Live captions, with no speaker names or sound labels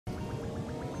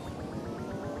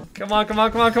Come on, come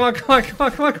on, come on, come on, come on, come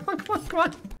on, come on, come on, come on, come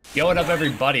on. Yo, what up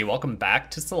everybody? Welcome back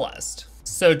to Celeste.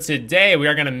 So today we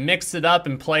are gonna mix it up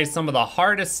and play some of the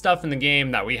hardest stuff in the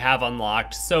game that we have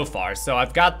unlocked so far. So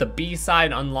I've got the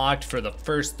B-side unlocked for the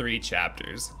first 3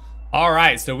 chapters. All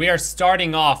right, so we are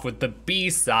starting off with the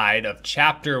B-side of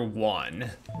chapter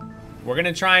 1. We're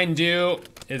gonna try and do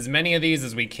as many of these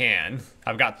as we can.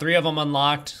 I've got 3 of them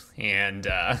unlocked, and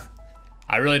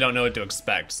I really don't know what to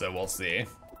expect, so we'll see.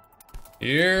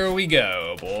 Here we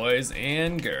go, boys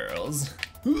and girls.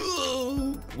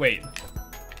 Wait.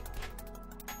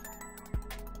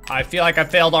 I feel like I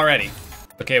failed already.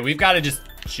 Okay, we've got to just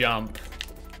jump.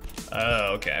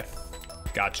 Oh, okay.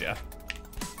 Gotcha.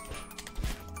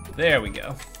 There we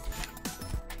go.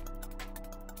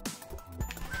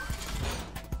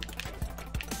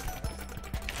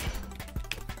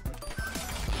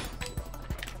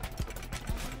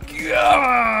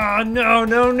 Oh, no,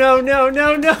 no, no, no, no,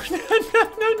 no, no, no,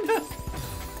 no, no.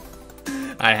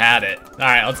 I had it. All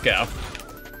right, let's go.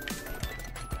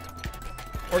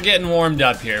 We're getting warmed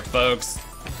up here, folks.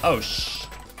 Oh, shh.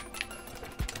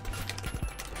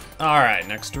 All right,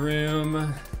 next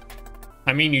room.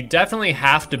 I mean, you definitely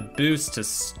have to boost to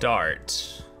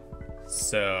start.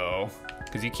 So,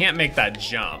 because you can't make that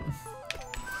jump.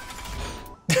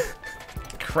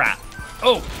 Crap.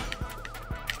 Oh.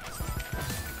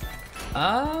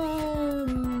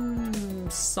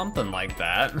 Something like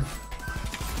that.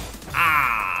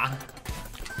 Ah.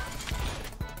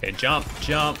 Okay, jump,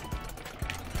 jump.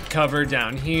 Cover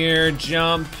down here,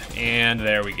 jump, and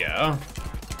there we go.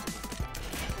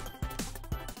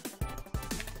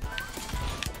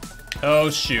 Oh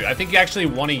shoot, I think you actually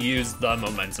want to use the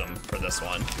momentum for this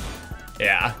one.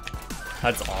 Yeah,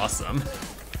 that's awesome.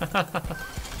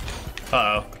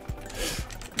 Uh-oh.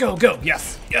 Go, go,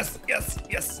 yes, yes, yes,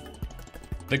 yes.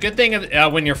 The good thing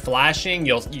of when you're flashing,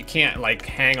 you can't like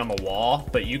hang on the wall,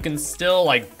 but you can still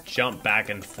like jump back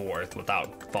and forth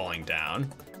without falling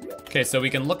down. Okay, so we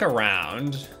can look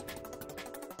around.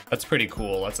 That's pretty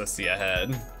cool, lets us see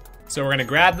ahead. So we're gonna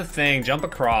grab the thing, jump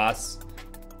across,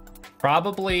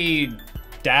 probably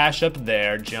dash up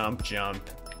there, jump, jump.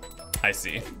 I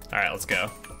see. All right, let's go.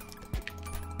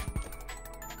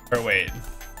 Or wait.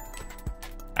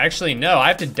 Actually, no, I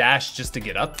have to dash just to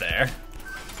get up there.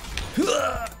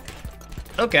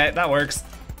 Okay, that works.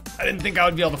 I didn't think I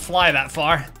would be able to fly that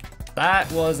far. That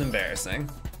was embarrassing.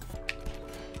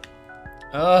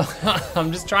 Oh,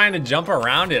 I'm just trying to jump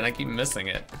around it and I keep missing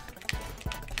it.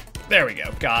 There we go,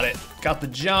 got it. Got the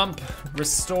jump,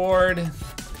 restored,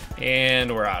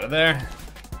 and we're out of there.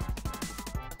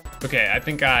 Okay, I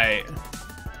think I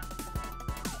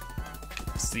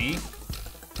see.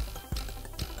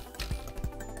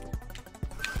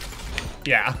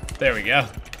 Yeah, there we go.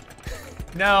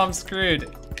 No, I'm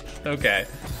screwed. Okay.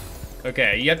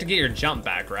 Okay, you have to get your jump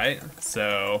back, right?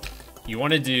 So you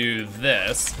want to do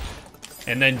this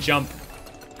and then jump.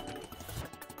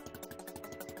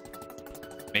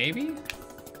 Maybe?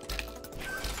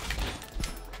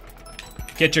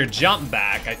 Get your jump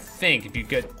back, I think, if you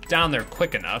get down there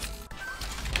quick enough.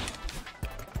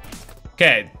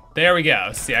 Okay, there we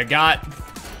go. See, I got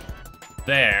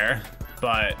there,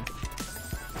 but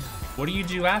what do you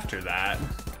do after that?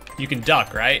 You can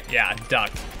duck, right? Yeah,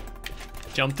 duck.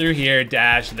 Jump through here,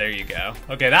 dash, there you go.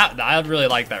 Okay, I really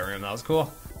like that room, that was cool.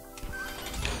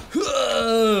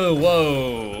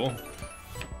 Whoa.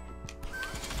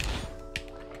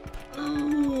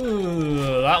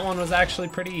 Ooh, that one was actually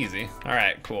pretty easy. All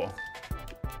right, cool.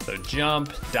 So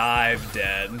jump, dive,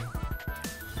 dead.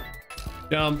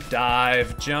 Jump,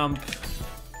 dive, jump,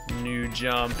 new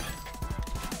jump.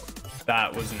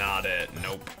 That was not it,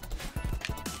 nope.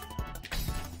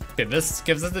 Okay, this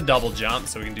gives us a double jump,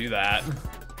 so we can do that.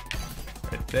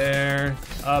 Right there,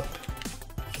 up,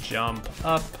 jump,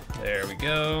 up, there we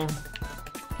go.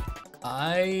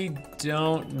 I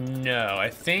don't know. I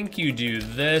think you do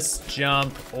this,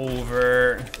 jump,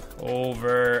 over,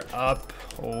 over, up,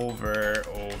 over,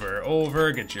 over,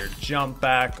 over, get your jump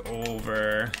back,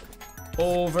 over,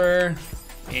 over,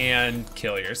 and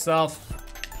kill yourself.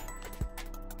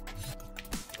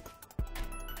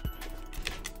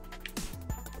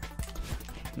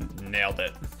 Nailed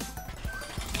it.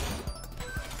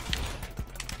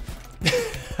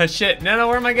 Shit, no,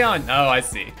 where am I going? Oh, I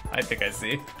see. I think I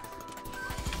see.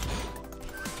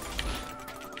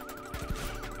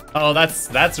 Oh,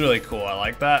 that's really cool. I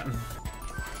like that.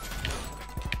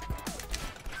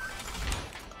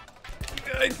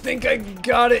 I think I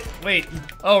got it. Wait.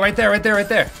 Oh, right there, right there, right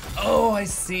there. Oh, I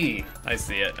see. I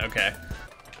see it. Okay.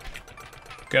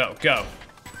 Go, go.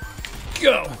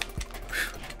 Go.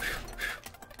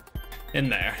 In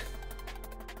there.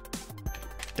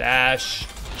 dash,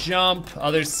 jump,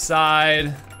 other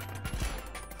side.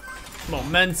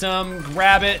 Momentum,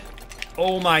 grab it.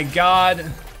 Oh my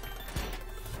God.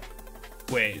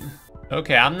 Wait,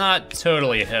 okay, I'm not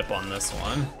totally hip on this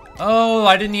one. Oh,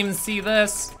 I didn't even see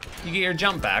this. You get your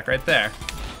jump back right there.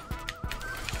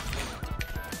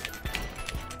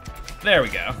 There we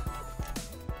go.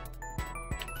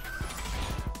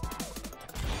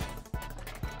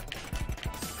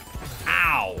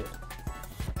 Ow.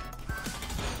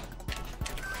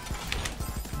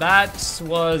 That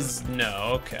was,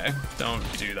 no, okay. Don't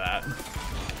do that.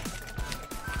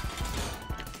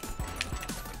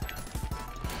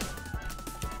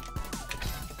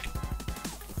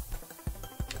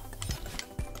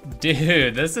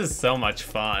 Dude, this is so much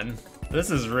fun. This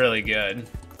is really good.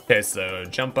 Okay, so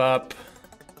jump up,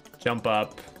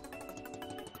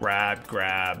 grab,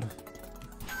 grab.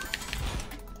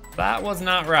 That was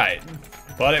not right,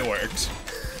 but it worked.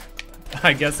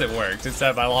 I guess it worked,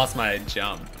 except I lost my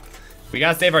jump. We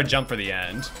gotta save our jump for the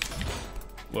end.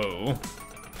 Whoa.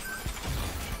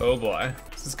 Oh boy,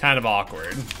 this is kind of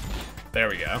awkward. There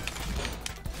we go.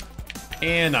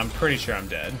 And I'm pretty sure I'm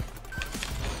dead.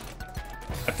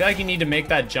 I feel like you need to make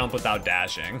that jump without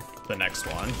dashing, the next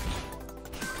one.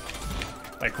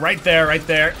 Like right there, right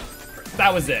there.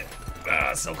 That was it.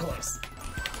 So close.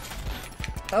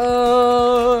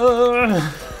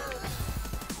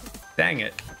 Dang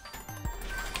it.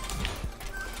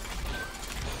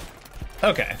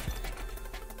 Okay.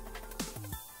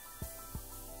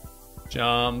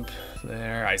 Jump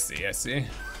there, I see, I see.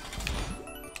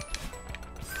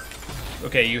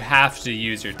 Okay, you have to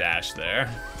use your dash there.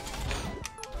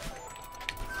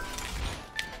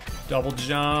 Double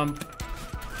jump.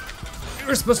 You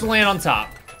were supposed to land on top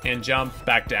and jump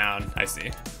back down, I see.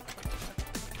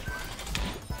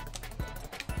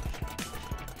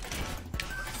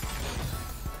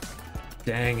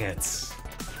 Dang it.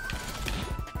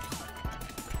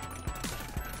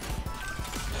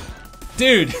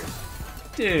 Dude,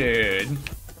 dude,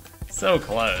 so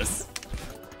close.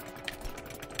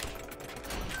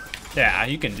 Yeah,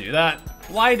 you can do that.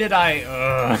 Why did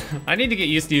I need to get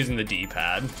used to using the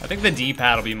D-pad. I think the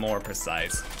D-pad will be more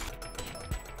precise.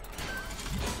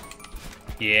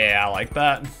 Yeah, I like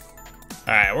that.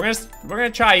 All right, we're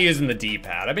gonna try using the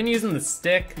D-pad. I've been using the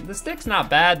stick. The stick's not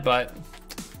bad, but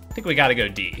I think we gotta go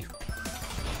D.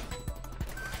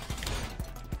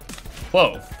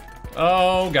 Whoa.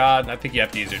 Oh God, I think you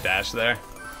have to use your dash there.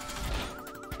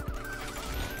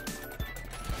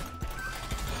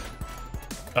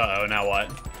 Uh-oh, now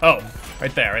what? Oh,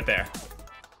 right there, right there.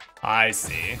 I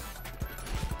see.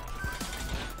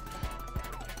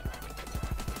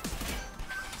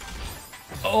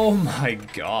 Oh my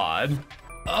God.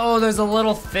 Oh, there's a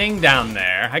little thing down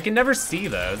there. I can never see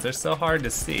those. They're so hard to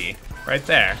see. Right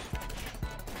there.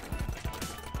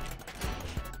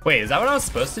 Wait, is that what I was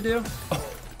supposed to do?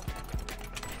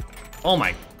 Oh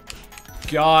my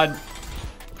God.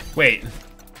 Wait.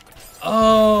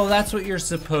 Oh, that's what you're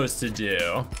supposed to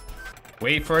do.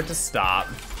 Wait for it to stop.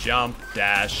 Jump,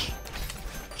 dash,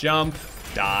 jump,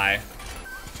 die.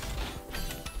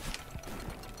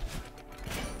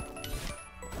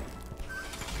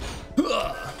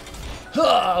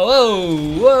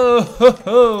 Whoa,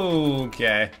 whoa,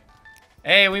 okay.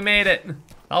 Hey, we made it.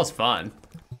 That was fun.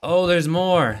 Oh, there's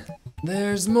more.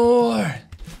 There's more.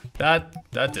 That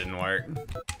didn't work.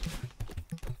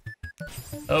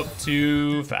 Oh,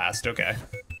 too fast, okay.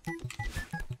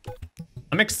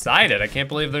 I'm excited, I can't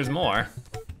believe there's more.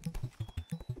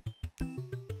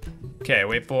 Okay,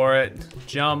 wait for it.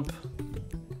 Jump,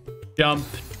 jump,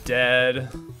 dead.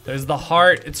 There's the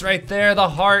heart, it's right there, the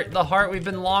heart we've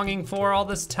been longing for all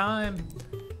this time.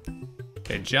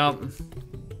 Okay, jump,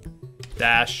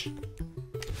 dash,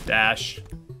 dash,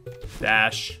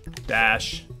 dash,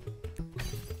 dash.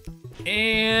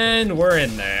 And we're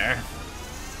in there.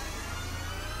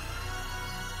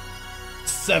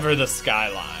 Sever the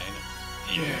skyline.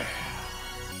 Yeah.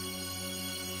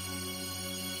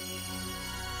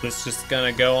 This just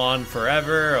gonna go on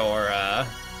forever, or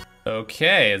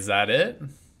okay, is that it?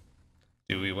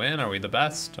 Do we win? Are we the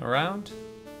best around?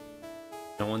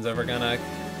 No one's ever gonna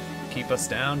keep us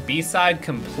down? B-side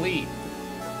complete.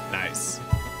 Nice.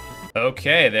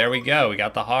 Okay, there we go. We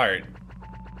got the heart.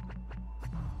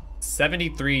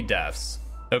 73 deaths.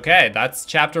 Okay, that's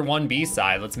chapter 1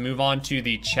 B-side. Let's move on to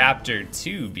the chapter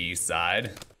 2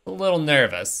 B-side. A little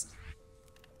nervous,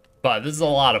 but this is a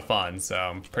lot of fun, so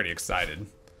I'm pretty excited.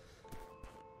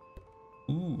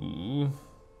 Ooh.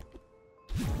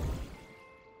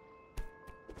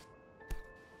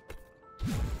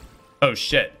 Oh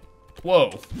shit.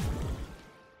 Whoa.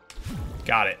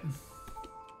 Got it.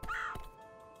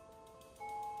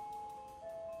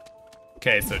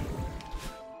 Okay, so...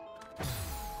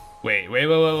 Wait,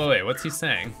 what's he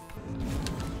saying?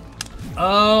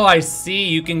 Oh, I see,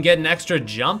 you can get an extra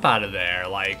jump out of there,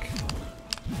 like...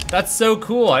 That's so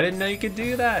cool, I didn't know you could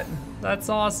do that. That's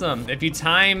awesome. If you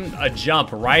time a jump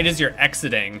right as you're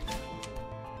exiting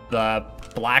the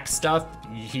black stuff,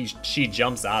 she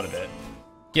jumps out of it.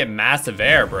 Get massive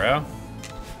air, bro.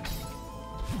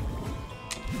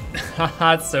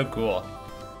 That's so cool.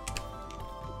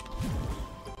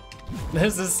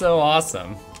 This is so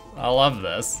awesome. I love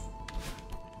this.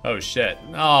 Oh shit.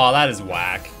 Oh, that is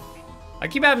whack. I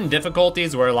keep having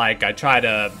difficulties where like I try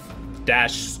to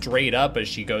dash straight up as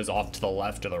she goes off to the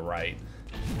left or the right.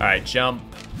 All right, jump,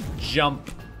 jump.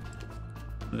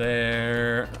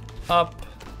 There, up.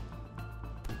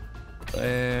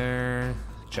 There,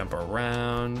 jump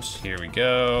around. Here we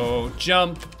go.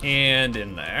 Jump and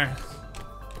in there.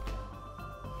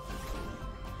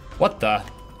 What the?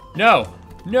 No,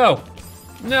 no,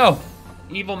 no.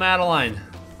 Evil Madeline.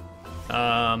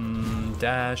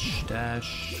 Dash,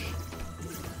 dash.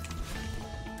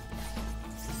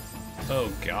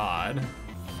 Oh God.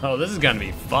 Oh, this is gonna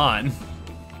be fun.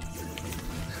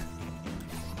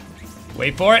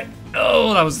 Wait for it.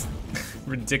 Oh, that was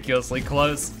ridiculously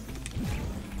close.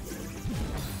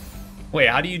 Wait,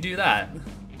 how do you do that?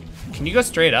 Can you go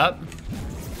straight up?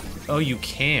 Oh, you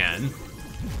can.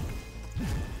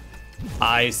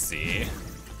 I see.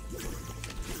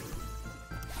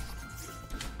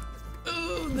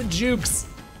 Ooh, the jukes.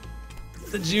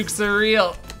 The jukes are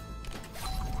real.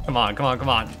 Come on, come on, come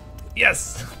on.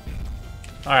 Yes.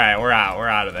 All right, we're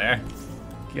out of there.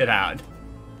 Get out.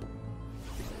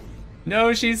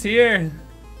 No, she's here.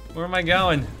 Where am I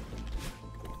going?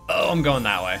 Oh, I'm going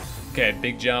that way. Okay,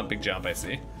 big jump, I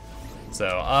see. So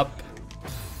up,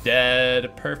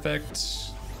 dead, perfect.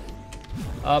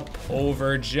 Up,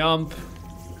 over, jump.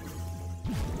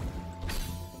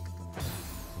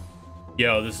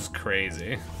 Yo, this is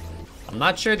crazy. I'm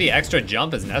not sure the extra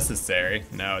jump is necessary.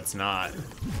 No, it's not.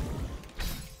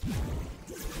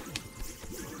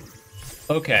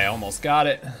 Okay, almost got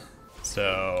it.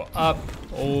 So up,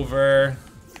 over,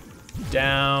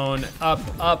 down,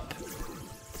 up,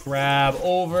 grab,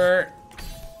 over.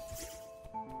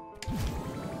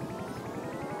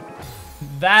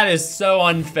 That is so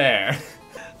unfair.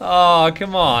 Oh,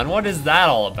 come on, what is that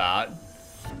all about?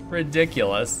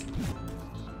 Ridiculous.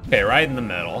 Okay, right in the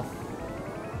middle.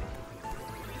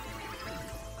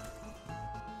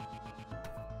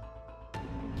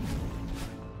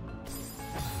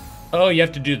 Oh, you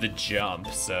have to do the jump.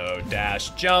 So dash,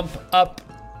 jump, up,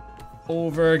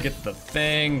 over, get the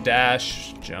thing,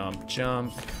 dash, jump,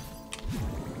 jump.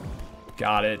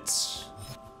 Got it.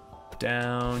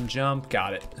 Down, jump,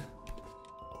 got it.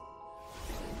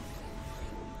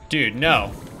 Dude,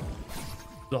 no.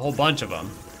 There's a whole bunch of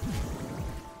them.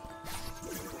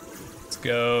 Let's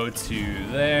go to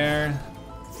there.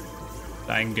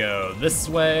 I can go this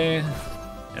way.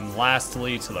 And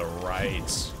lastly, to the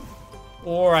right.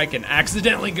 Or I can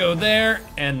accidentally go there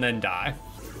and then die.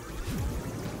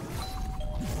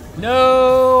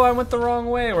 No, I went the wrong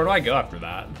way. Where do I go after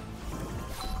that?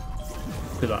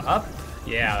 To the up?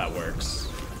 Yeah, that works.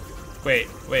 Wait.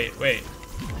 Wait.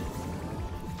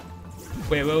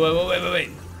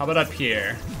 How about up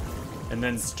here? And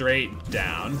then straight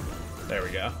down. There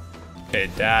we go. Okay,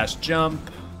 dash, jump.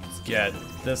 Let's get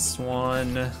this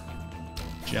one.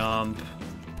 Jump.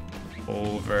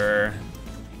 Over.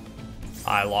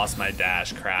 I lost my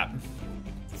dash, crap.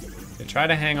 Okay, try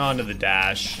to hang on to the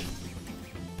dash.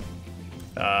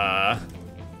 Oh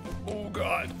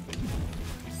God.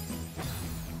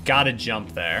 Gotta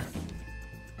jump there.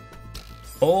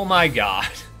 Oh my God.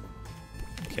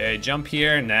 Okay, jump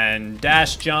here and then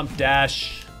dash, jump,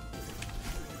 dash.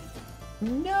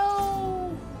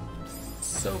 No.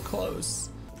 So close.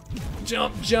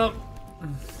 Jump, jump,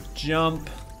 jump.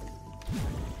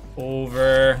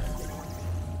 Over.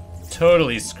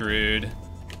 Totally screwed.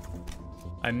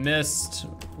 I missed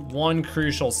one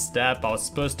crucial step. I was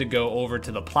supposed to go over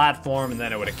to the platform and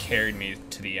then it would have carried me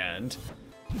to the end.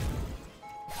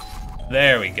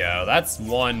 There we go. That's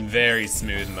one very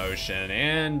smooth motion,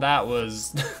 and that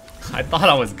was, I thought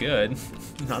I was good.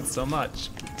 Not so much.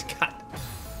 God.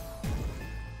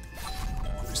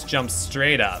 Just jump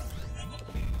straight up.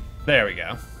 There we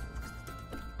go.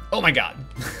 Oh my God.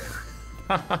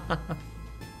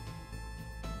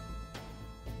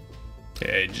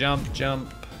 Okay, jump,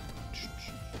 jump.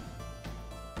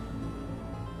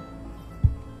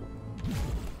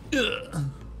 Ugh.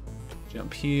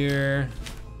 Jump here.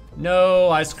 No,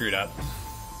 I screwed up.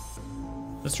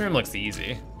 This room looks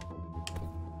easy.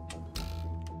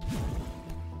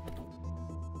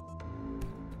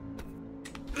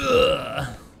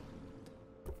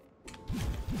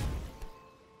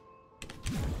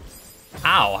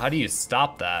 how do you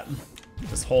stop that?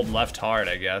 Just hold left hard,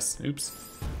 I guess. Oops.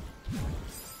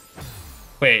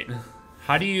 Wait,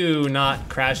 how do you not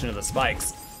crash into the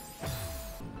spikes?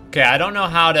 Okay, I don't know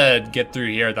how to get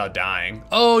through here without dying.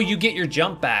 Oh, you get your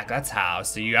jump back, that's how.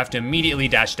 So you have to immediately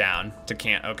dash down to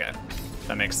can't, okay.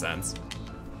 That makes sense.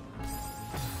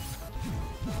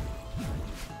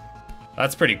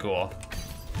 That's pretty cool.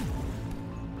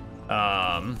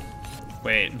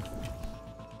 Wait.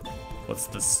 What's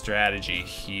the strategy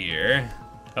here?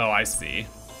 Oh, I see.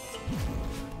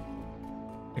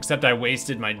 Except I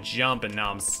wasted my jump and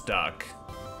now I'm stuck.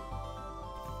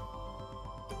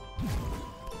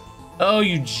 Oh,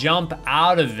 you jump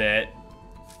out of it.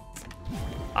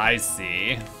 I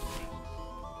see.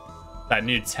 That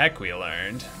new tech we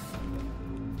learned.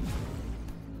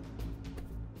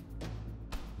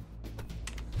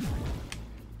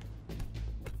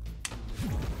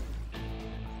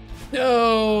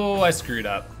 No, I screwed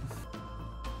up.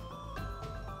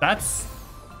 That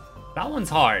one's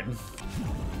hard.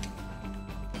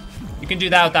 You can do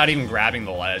that without even grabbing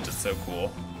the ledge, it's so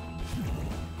cool.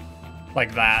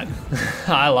 Like that.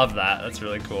 I love that, that's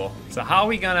really cool. So how are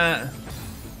we gonna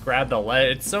grab the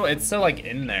ledge? It's so like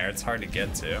in there, it's hard to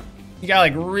get to. You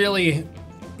gotta really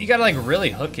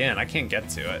hook in, I can't get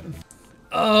to it.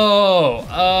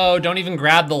 Oh, don't even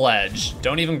grab the ledge.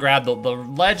 Don't even grab the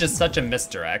ledge is such a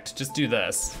misdirect. Just do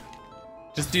this.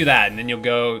 Just do that and then you'll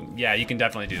go, yeah, you can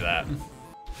definitely do that.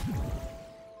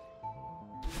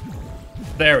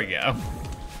 There we go.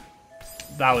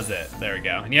 That was it, there we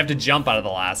go. And you have to jump out of the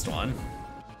last one.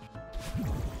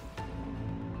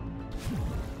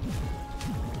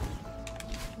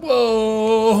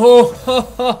 Whoa!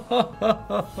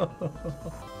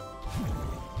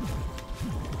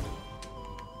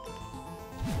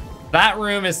 That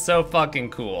room is so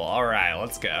fucking cool. All right,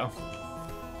 let's go.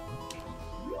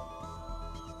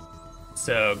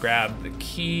 So grab the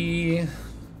key.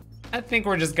 I think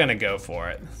we're just gonna go for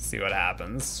it. See what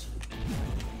happens.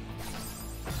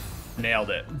 Nailed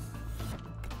it.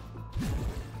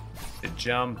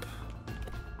 Jump.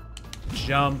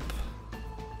 Jump.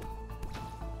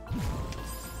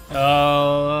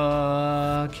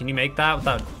 Can you make that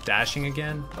without dashing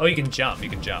again? Oh, you can jump, you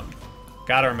can jump.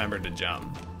 Gotta remember to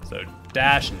jump. So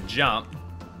dash and jump.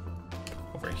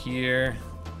 Over here,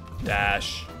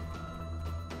 dash.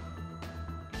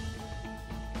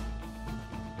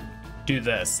 Do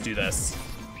this.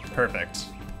 Perfect.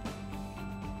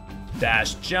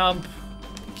 Dash, jump,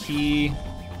 key,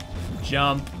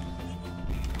 jump.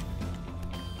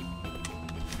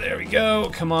 There we go.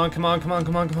 Come on.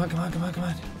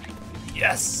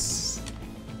 Yes.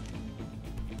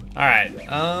 All right,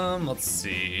 let's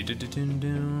see.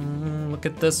 Look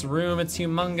at this room, it's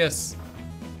humongous.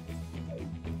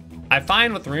 I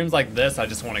find with rooms like this, I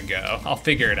just wanna go. I'll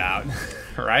figure it out,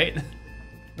 right?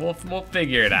 We'll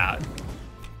figure it out.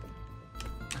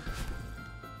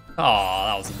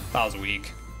 Oh, that was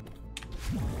weak.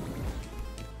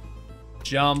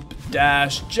 Jump,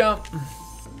 dash, jump.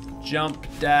 Jump,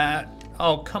 dash.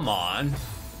 Oh, come on.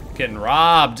 Getting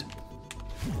robbed.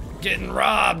 Getting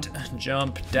robbed.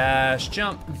 Jump, dash,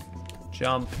 jump.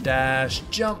 Jump, dash,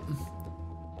 jump.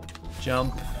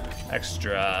 Jump.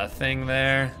 Extra thing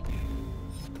there.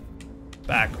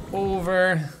 Back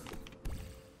over.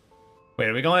 Wait,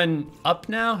 are we going up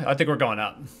now? I think we're going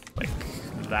up. Like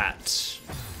that.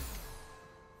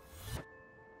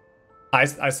 I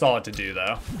saw what to do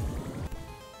though.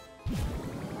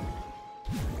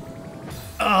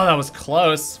 Oh, that was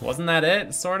close. Wasn't that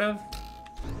it, sort of?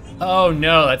 Oh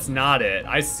no, that's not it.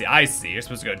 I see, you're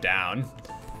supposed to go down.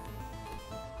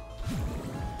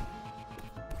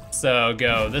 So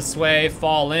go this way,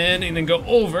 fall in, and then go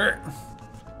over.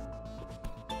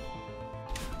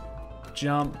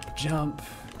 Jump, jump,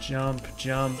 jump,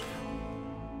 jump.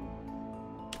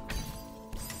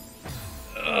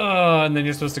 Oh, and then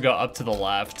you're supposed to go up to the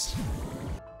left.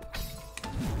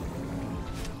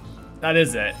 That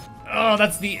is it. Oh,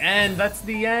 that's the end, that's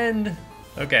the end.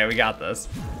 Okay, we got this.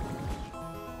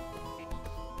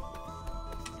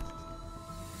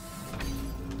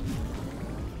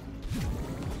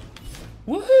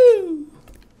 Woohoo!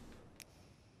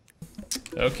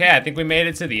 Okay, I think we made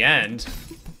it to the end.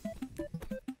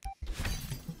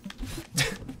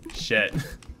 Shit.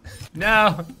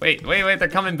 No, wait, they're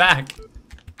coming back.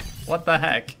 What the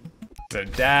heck? So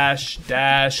dash,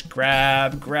 dash,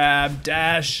 grab, grab,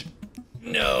 dash.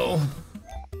 No.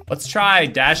 Let's try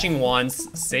dashing once,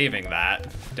 saving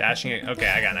that. Dashing, okay,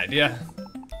 I got an idea.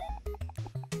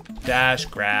 Dash,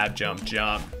 grab, jump,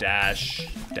 jump, dash,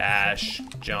 dash,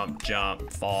 jump,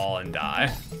 jump, fall, and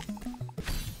die.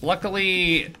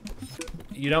 Luckily,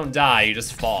 You don't die, you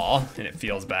just fall, and it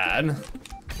feels bad.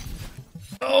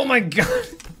 Oh my god.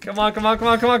 Come on, come on, come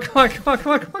on, come on, come on, come on,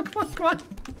 come on, come on, come on, come on.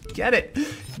 Get it.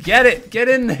 Get it. Get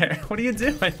in there. What are you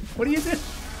doing? What are you doing?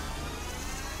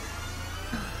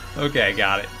 Okay,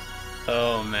 got it.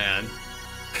 Oh man.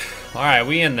 All right,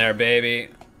 we in there, baby.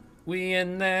 We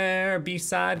in there.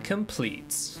 B-side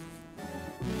complete.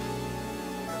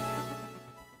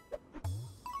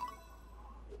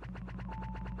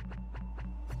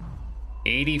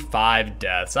 $85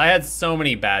 deaths. I had so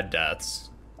many bad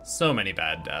deaths. So many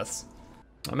bad deaths.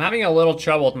 I'm having a little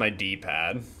trouble with my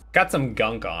D-pad. Got some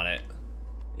gunk on it.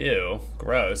 Ew,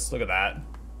 gross. Look at that.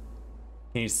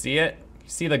 Can you see it? You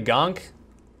see the gunk?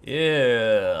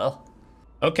 Ew.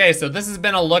 Okay, so this has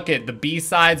been a look at the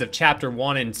B-sides of Chapter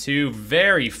 1 and 2.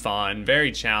 Very fun,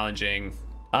 very challenging.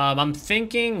 I'm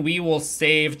thinking we will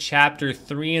save Chapter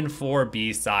 3 and 4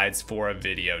 B-sides for a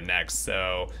video next.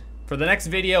 So for the next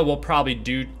video, we'll probably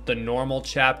do the normal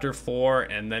Chapter 4,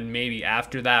 and then maybe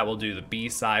after that, we'll do the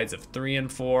B-sides of 3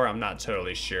 and 4. I'm not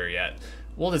totally sure yet.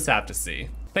 We'll just have to see.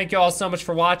 Thank you all so much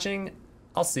for watching.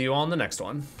 I'll see you on the next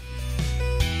one.